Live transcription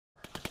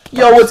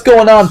Yo, what's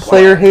going on,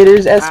 player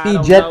haters?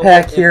 SB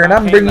Jetpack here, and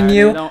I'm bringing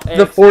you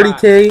the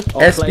 40K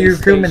SB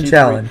Recruitment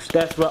Challenge.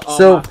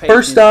 So,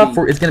 first off,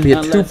 it's going to be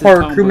a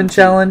two-part recruitment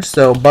challenge,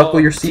 so buckle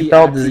your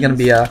seatbelt. This is going to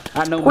be a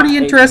pretty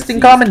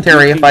interesting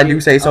commentary, if I do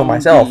say so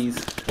myself.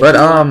 But,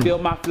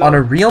 on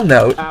a real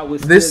note,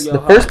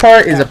 the first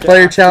part is a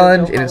player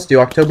challenge, and it's due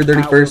October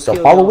 31st,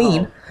 so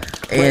Halloween.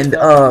 And,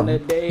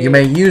 you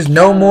may use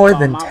no more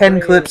than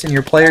 10 clips in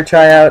your player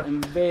tryout.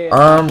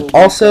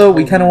 Also,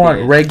 we kind of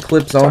want reg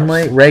clips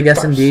only, reg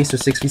S&D, so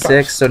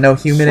 66, so no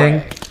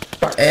humaning.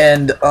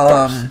 And,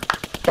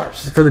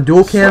 for the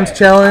Dualcams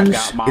challenge,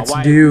 it's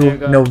due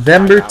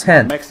November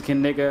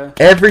 10th.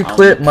 Every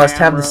clip must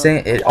have the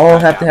same, it all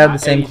have to have the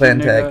same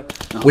clan tag,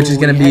 which is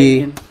going to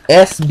be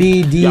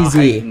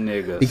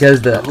SBDZ,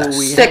 because the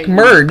sick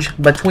merge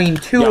between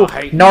two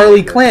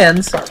gnarly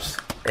clans.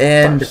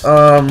 And,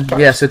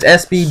 yeah, so it's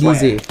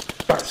SBDZ.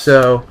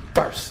 So,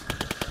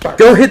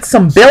 go hit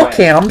some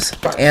Dualcams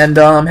and,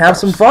 have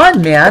some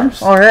fun, man.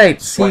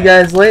 Alright, see you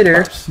guys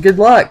later. Good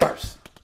luck.